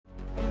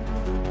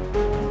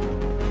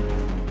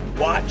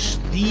watch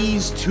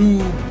these two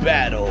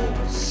battle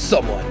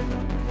someone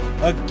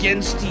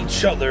against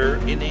each other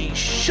in a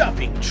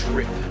shopping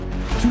trip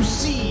to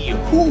see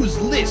whose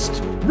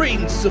list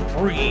reigns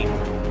supreme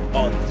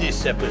on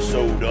this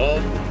episode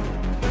of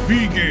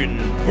Vegan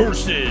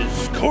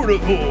versus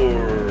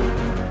Carnivore.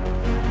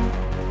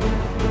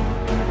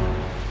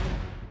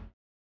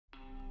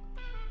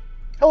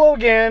 Hello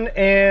again,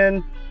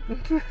 and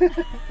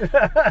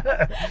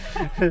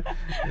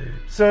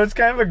so it's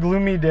kind of a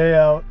gloomy day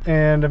out,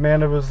 and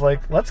Amanda was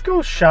like, let's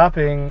go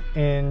shopping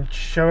and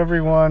show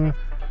everyone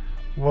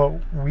what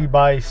we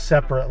buy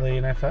separately.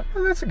 And I thought,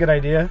 oh, that's a good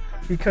idea,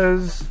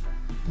 because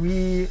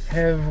we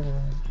have,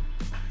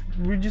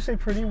 would you say,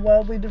 pretty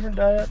wildly different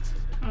diets?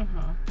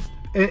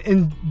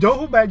 And don't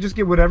hold back, just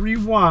get whatever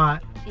you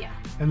want. Yeah.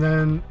 And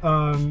then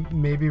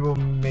maybe we'll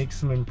make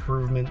some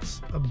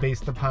improvements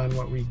based upon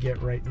what we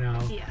get right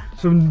now. Yeah.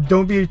 So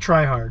don't be a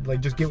try-hard.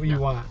 Like, just get what you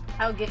want.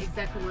 I'll get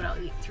exactly what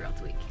I'll eat throughout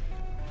the week.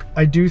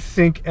 I do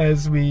think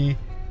as we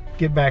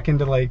get back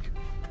into like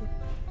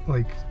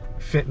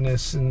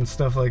fitness and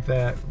stuff like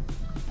that,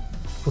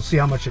 we'll see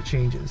how much it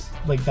changes,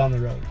 like down the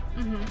road.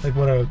 Like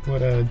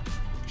what a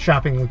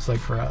shopping looks like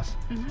for us.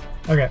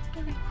 Okay.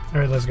 All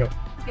right, let's go.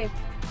 Okay.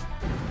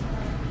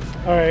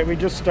 All right, we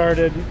just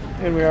started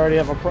and we already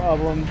have a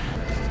problem.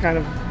 It's kind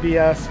of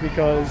BS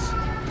because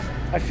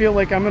I feel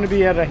like I'm going to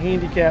be at a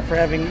handicap for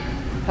having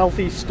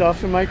healthy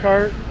stuff in my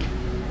cart,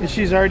 and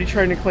she's already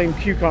trying to claim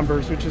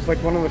cucumbers, which is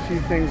like one of the few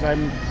things I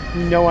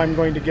know I'm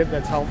going to get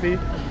that's healthy,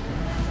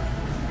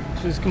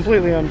 which is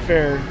completely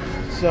unfair.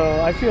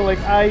 So I feel like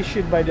I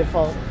should by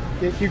default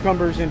get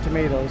cucumbers and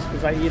tomatoes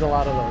because I eat a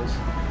lot of those.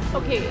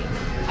 Okay,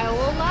 I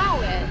will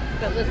allow it,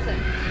 but listen,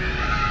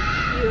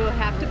 you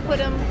have to put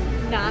them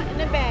not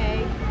in a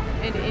bag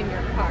and in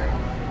your cart.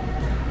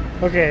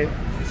 Okay,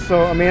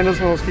 so Amanda's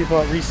one of those people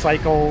that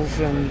recycles,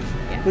 and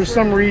Yes, there's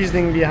some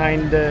reasoning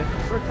behind it.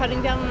 We're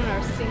cutting down on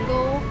our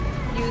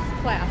single-use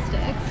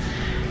plastics.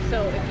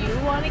 So if you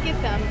want to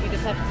get them, you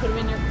just have to put them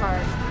in your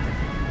cart.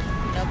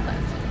 No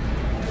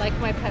plastic. Like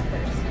my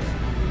peppers.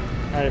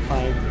 All right,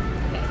 fine.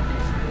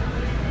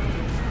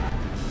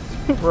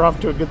 Okay. We're off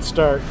to a good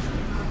start,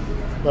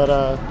 but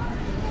I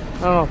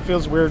don't know, it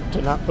feels weird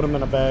to not put them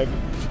in a bag.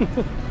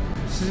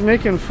 She's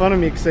making fun of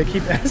me because I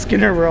keep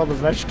asking her where all the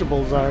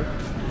vegetables are.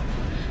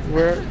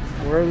 Where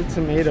are the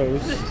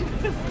tomatoes?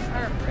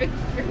 Right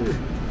here.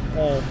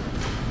 Oh.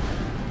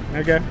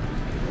 Okay.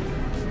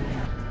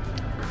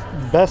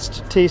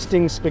 Best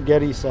tasting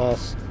spaghetti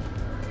sauce.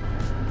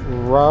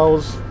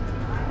 Rouse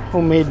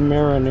homemade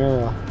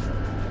marinara.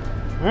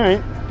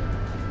 Alright.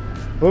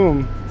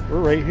 Boom.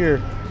 We're right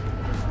here.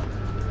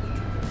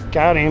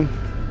 Got him.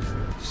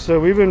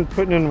 So we've been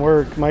putting in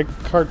work. My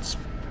cart's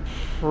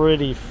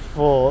pretty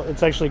full.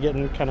 It's actually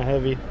getting kind of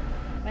heavy.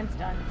 Mine's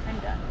done. I'm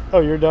done. Oh,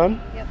 you're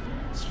done? Yep.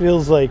 This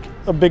feels like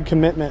a big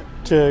commitment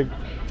to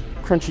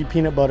crunchy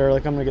peanut butter.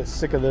 Like I'm gonna get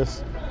sick of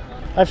this.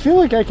 I feel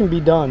like I can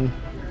be done.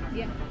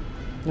 Yeah.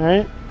 All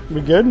right,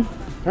 we good? All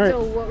right.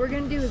 So what we're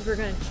gonna do is we're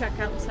gonna check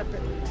out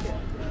separately too.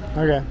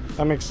 Okay,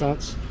 that makes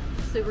sense.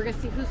 So we're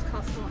gonna see who's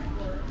cost more.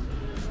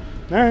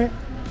 All right.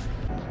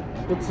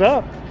 What's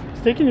up?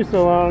 It's taking you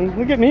so long.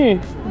 Look at me.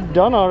 I'm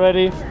done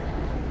already.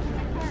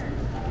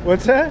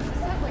 What's that?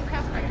 Like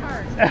half my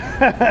cart.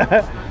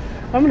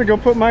 I'm gonna go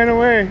put mine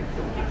away.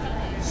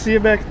 See you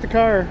back at the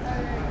car.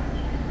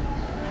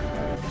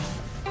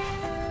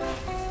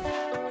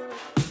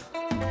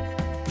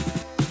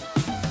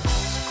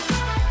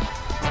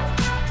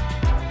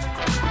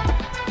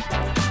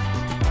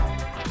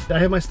 I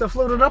have my stuff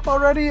loaded up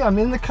already. I'm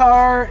in the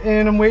car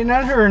and I'm waiting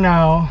on her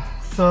now.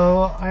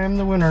 So I am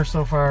the winner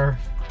so far.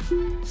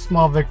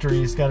 Small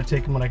victories, gotta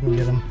take them when I can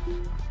get them.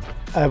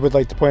 I would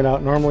like to point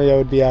out, normally I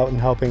would be out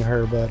and helping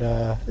her, but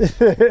this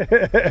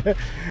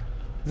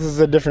is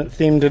a different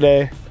theme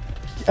today.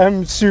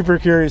 I'm super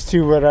curious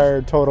too what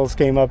our totals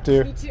came up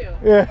to. Me too.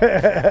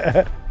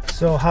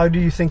 So how do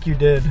you think you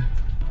did?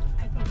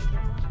 I think I did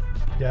well.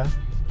 Yeah?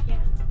 Yeah.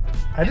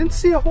 I didn't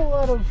see a whole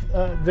lot of,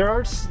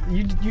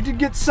 you did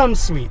get some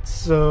sweets,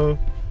 so.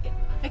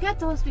 I got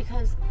those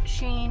because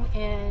Shane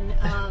and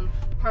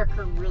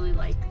Parker really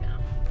like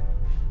them.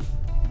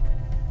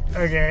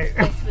 Okay.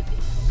 That's what they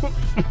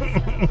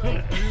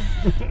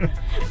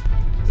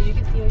Did you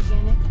get the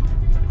organic?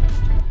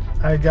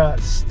 I got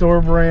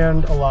store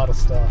brand a lot of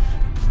stuff.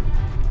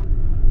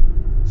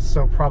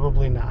 So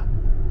probably not.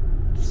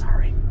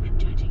 Sorry. I'm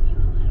judging you a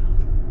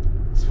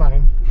little. It's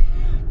fine.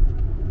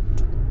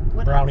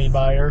 What Brownie else?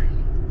 buyer.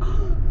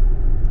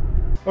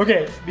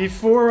 Okay,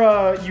 before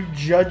you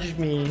judge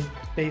me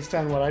based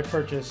on what I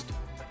purchased,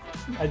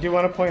 I do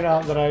want to point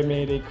out that I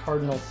made a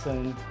cardinal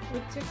sin.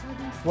 What's your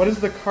cardinal sin? What is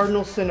the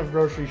cardinal sin of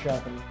grocery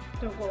shopping?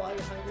 Don't go while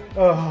you're hungry.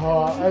 Oh,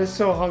 I was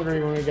so hungry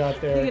when we got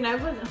there. And I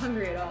wasn't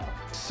hungry at all.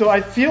 So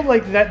I feel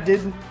like that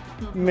did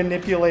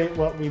manipulate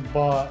what we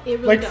bought. It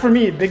really like does. for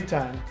me, big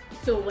time.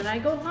 So when I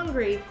go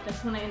hungry,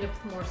 that's when I end up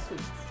with more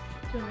sweets.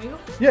 Do you want me to go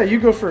first? Yeah, you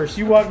go first.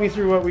 You walk me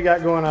through what we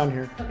got going on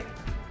here. Okay.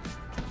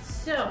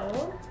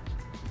 So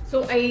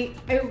So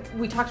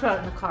we talked about it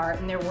in the car,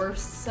 and I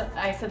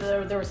said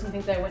that there were some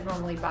things that I wouldn't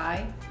normally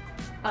buy.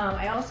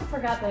 I also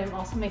forgot that I'm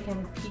also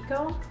making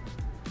pico.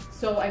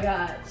 So I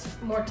got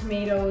more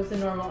tomatoes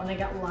than normal, and I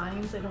got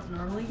limes. I don't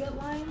normally get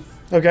limes.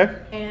 Okay.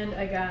 And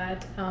I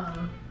got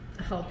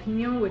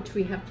jalapeno, which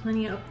we have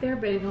plenty up there,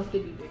 but I didn't know if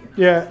they'd be bigger.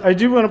 Yeah, I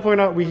do want to point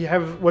out we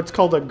have what's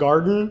called a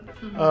garden,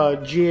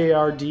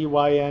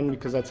 Gardyn,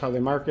 because that's how they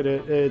market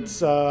it.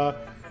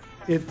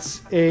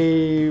 It's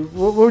a,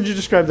 what would you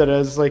describe that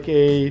as? Like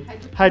a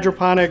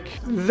hydroponic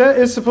that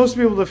is supposed to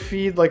be able to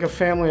feed like a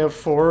family of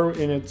 4,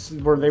 and it's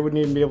where they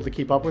wouldn't even be able to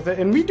keep up with it.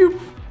 And we do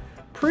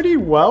pretty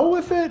well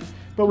with it,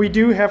 but we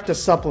do have to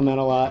supplement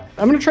a lot.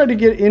 I'm going to try to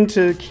get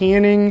into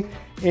canning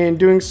and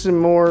doing some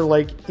more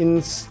like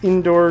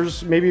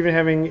indoors, maybe even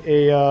having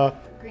a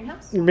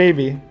greenhouse?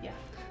 Maybe. Yeah.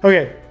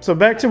 Okay, so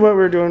back to what we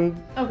were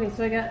doing. Okay,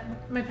 so I got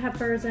my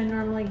peppers I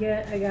normally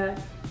get.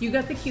 You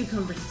got the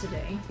cucumbers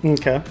today.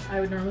 Okay. I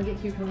would normally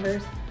get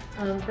cucumbers.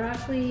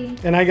 Broccoli.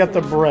 And I got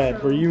the cilantro.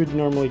 bread, where you would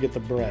normally get the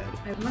bread.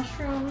 I have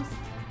mushrooms.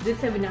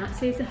 This I would not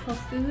say is a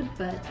health food,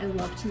 but I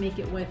love to make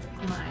it with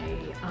my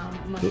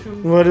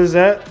mushrooms. What is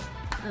that?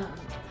 Mashed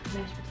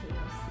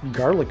potatoes.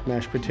 Garlic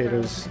mashed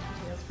potatoes.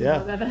 Yeah,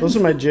 those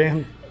are my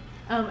jam.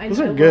 Those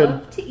are good. I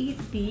love to eat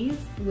these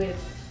with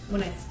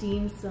when I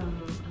steam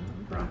some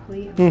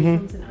broccoli and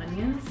mushrooms and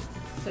onions.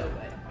 It's so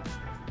good.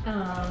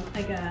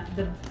 I got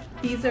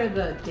these are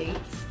the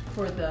dates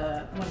for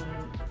the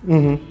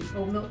when the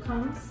oat milk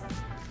comes.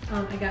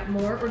 I got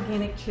more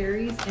organic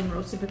cherries and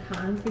roasted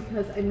pecans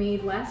because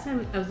last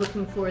time I was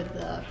looking for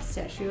the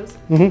pistachios.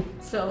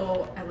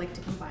 So I like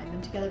to combine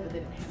them together, but they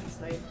didn't have it,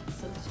 so I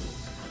substituted.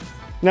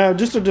 Now,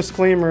 just a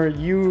disclaimer,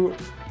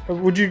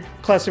 would you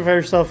classify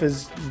yourself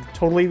as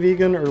totally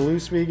vegan or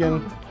loose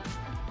vegan?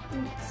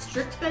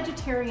 Strict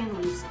vegetarian,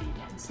 loose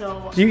vegan.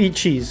 So Do you eat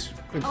cheese?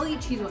 I'll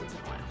eat cheese once in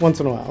a while. Once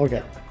in a while,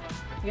 okay.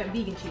 I got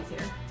vegan cheese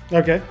here.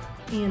 Okay.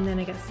 And then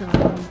I got some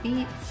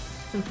beets,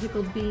 some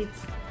pickled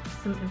beets,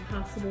 some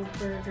Impossible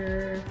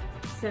Burger,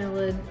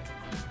 salad,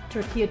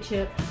 tortilla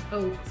chips,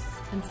 oats,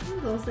 and some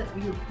of those that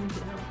you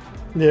pointed out.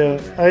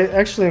 Yeah, I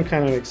actually am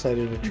kind of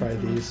excited to try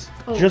these.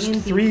 Oh, Just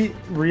and 3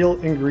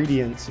 real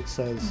ingredients, it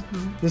says.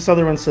 This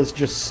other one says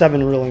just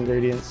 7 real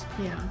ingredients.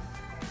 Yeah.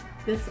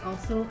 This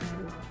also, I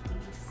love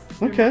these.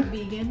 They're Okay. not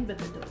vegan, but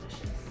they're delicious.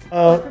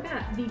 I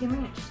forgot, vegan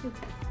ranch too.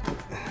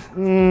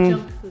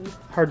 Junk food.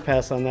 Hard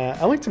pass on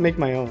that. I like to make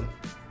my own.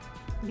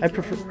 Make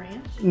your own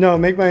ranch? No,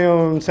 make my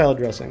own salad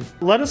dressing.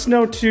 Let us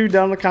know too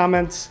down in the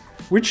comments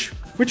which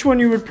one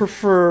you would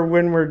prefer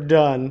when we're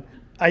done.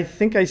 I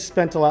think I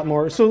spent a lot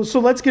more. So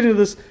let's get into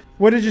this.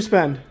 What did you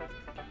spend?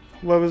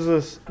 What was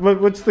this?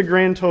 What's the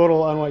grand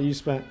total on what you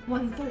spent?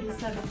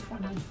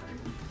 $137.23.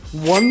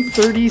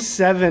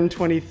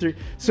 $137.23.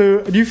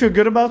 So do you feel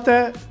good about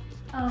that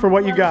for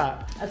what you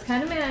got? I was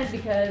kind of mad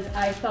because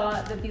I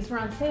thought that these were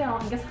on sale,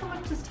 and guess how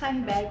much this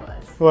tiny bag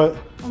was? What?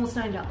 Almost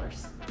 $9.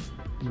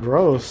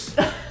 Gross.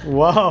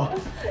 Wow.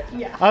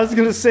 Yeah. I was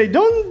gonna say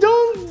don't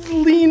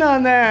lean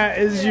on that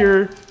as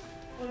your.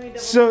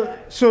 So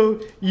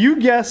you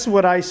guess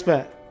what I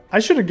spent. I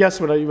should have guessed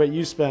what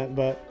you spent,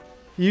 but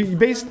you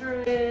based.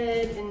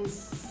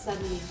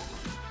 170.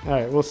 All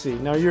right, we'll see.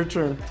 Now your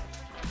turn.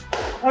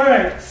 All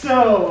right.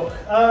 So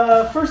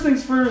first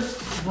things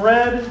first,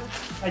 bread.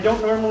 I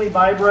don't normally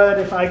buy bread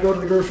if I go to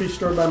the grocery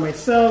store by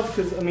myself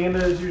because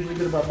Amanda is usually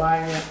good about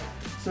buying it.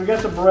 So we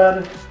got the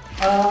bread.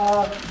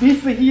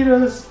 Beef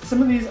fajitas.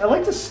 Some of these, I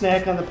like to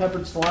snack on the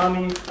peppered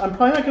salami. I'm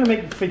probably not going to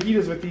make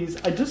fajitas with these.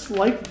 I just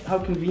like how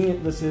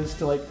convenient this is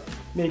to like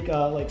make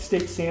like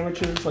steak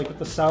sandwiches like with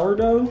the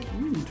sourdough.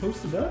 Ooh,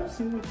 toasted up.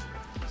 Some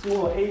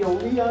little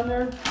aioli on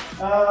there.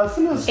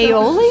 Some of the stuff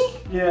Aioli?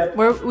 Yeah.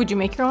 Where would you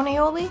make your own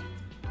aioli?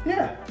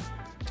 Yeah.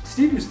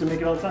 Steve used to make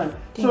it all the time.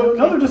 Dang, So okay.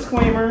 another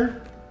disclaimer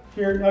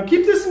here. Now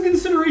keep this in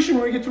consideration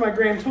when we get to my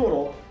grand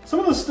total. Some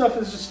of the stuff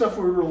is just stuff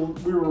we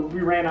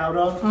ran out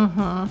of.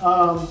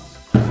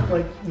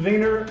 Like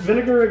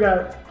vinegar. I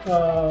got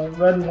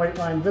red and white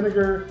wine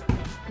vinegar,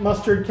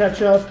 mustard,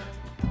 ketchup,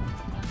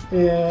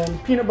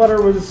 and peanut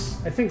butter was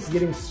I think it's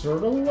getting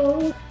sort of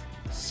low.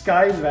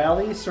 Sky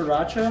Valley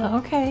Sriracha.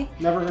 Okay.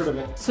 Never heard of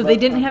it. So they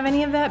didn't have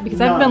any of that? Because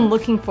I've None. been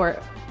looking for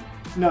it.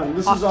 None.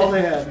 This is all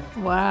they had.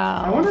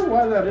 Wow. I wonder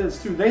why that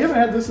is too. They haven't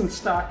had this in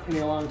stock in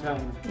a long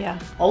time. Yeah.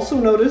 Also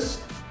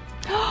noticed.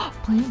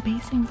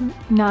 Plant-based and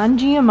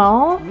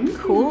non-GMO?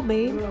 Cool,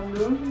 babe.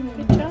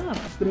 Good job.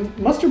 The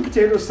mustard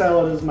potato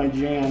salad is my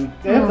jam.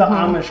 They have the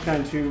Amish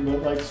kind too,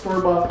 but like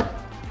store-bought.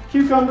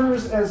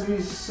 Cucumbers, as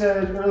we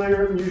said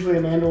earlier, usually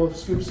Amanda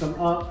scoops them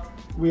up.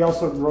 We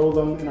also grow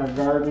them in our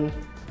garden.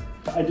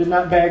 I did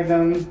not bag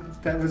them.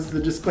 That was the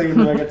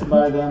disclaimer. I got to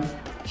buy them.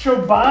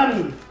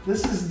 Chobani.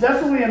 This is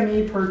definitely a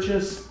me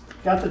purchase.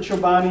 Got the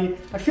Chobani.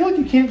 I feel like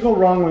you can't go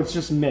wrong when it's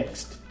just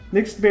mixed.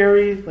 mixed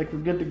berry, like we're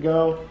good to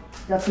go.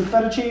 Got some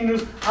fettuccine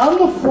noodles. On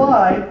the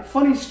fly,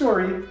 funny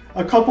story,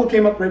 a couple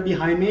came up right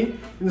behind me,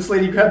 and this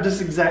lady grabbed this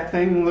exact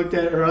thing and looked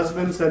at her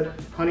husband and said,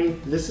 honey,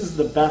 this is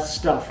the best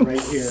stuff right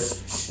here.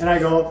 And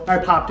I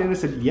popped in and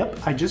said, yep,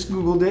 I just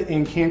Googled it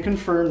and can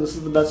confirm this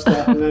is the best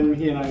stuff. And then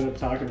he and I ended up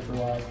talking for a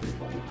while. It's pretty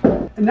funny.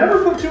 I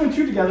never put 2 and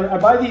 2 together. I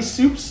buy these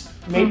soups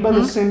made by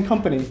the same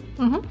company.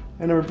 I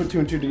never put 2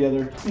 and 2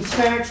 together. In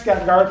snacks,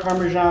 got garlic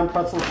parmesan,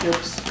 pretzel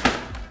chips,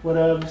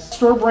 whatever.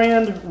 Store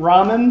brand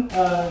ramen,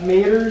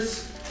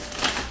 maters,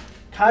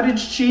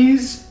 cottage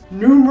cheese.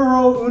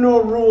 Numero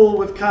uno rule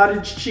with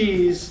cottage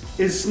cheese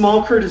is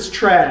small curd is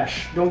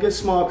trash. Don't get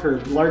small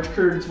curd. Large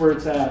curd is where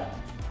it's at.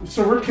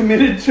 So we're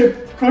committed to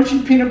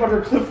crunchy peanut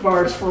butter Cliff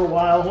Bars for a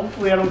while.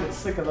 Hopefully I don't get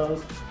sick of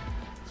those.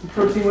 Some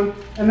protein one.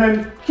 And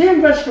then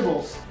canned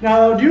vegetables.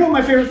 Now, do you know what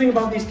my favorite thing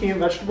about these canned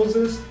vegetables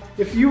is?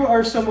 If you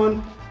are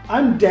someone,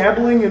 I'm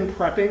dabbling in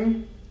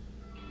prepping.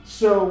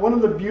 So one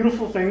of the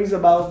beautiful things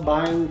about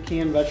buying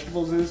canned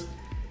vegetables is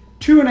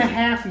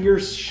 2.5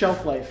 years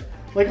shelf life.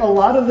 Like a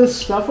lot of this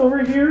stuff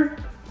over here,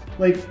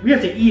 like we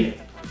have to eat it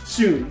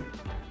soon.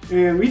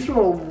 And we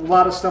throw a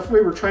lot of stuff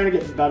away. We're trying to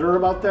get better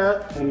about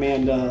that.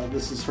 Amanda,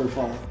 this is her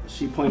fault.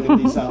 She pointed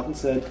these out and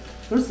said,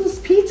 there's those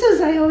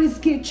pizzas I always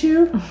get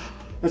you.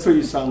 That's what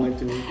you sound like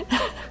to me.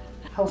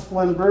 House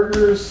blend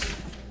burgers,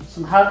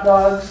 some hot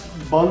dogs,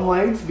 bun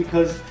length,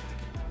 because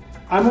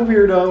I'm a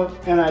weirdo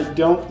and I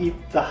don't eat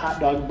the hot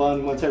dog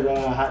bun once I run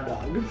out of hot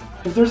dog.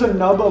 If there's a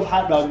nub of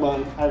hot dog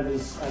bun, I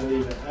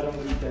leave it. I don't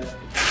eat that.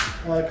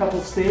 A couple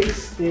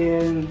steaks,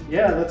 and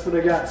yeah, that's what I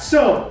got.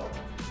 So,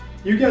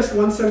 you guessed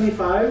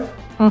 175.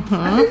 I think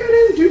I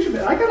didn't do too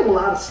bad. I got a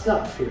lot of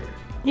stuff here.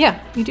 Yeah,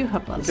 you do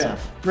have a lot of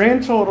stuff.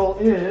 Grand total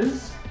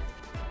is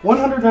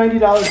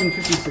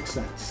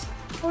 $190.56.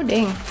 Oh,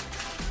 dang.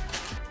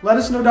 Let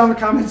us know down in the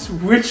comments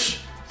which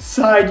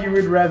side you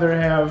would rather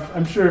have.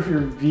 I'm sure if you're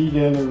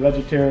vegan or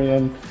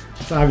vegetarian,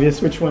 it's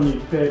obvious which one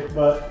you'd pick,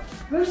 but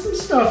there's some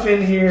stuff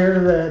in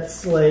here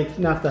that's like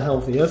not the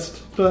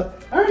healthiest,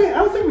 but all right, I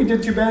don't think we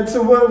did too bad.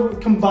 So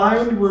what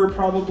combined, we're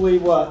probably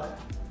what?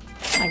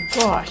 My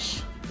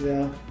gosh.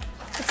 Yeah.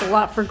 That's a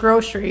lot for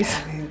groceries.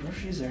 Yeah, man,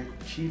 groceries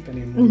aren't cheap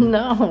anymore.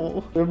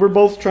 No. We're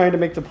both trying to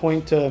make the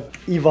point to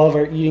evolve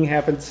our eating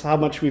habits, how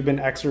much we've been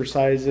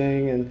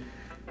exercising and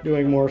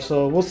doing more.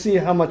 So we'll see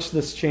how much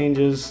this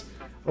changes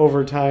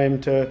over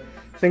time to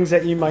things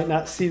that you might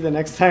not see the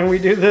next time we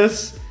do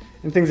this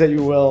and things that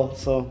you will.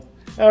 So,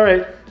 all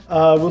right.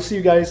 We'll see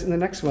you guys in the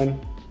next one.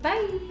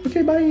 Bye.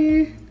 Okay,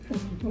 bye.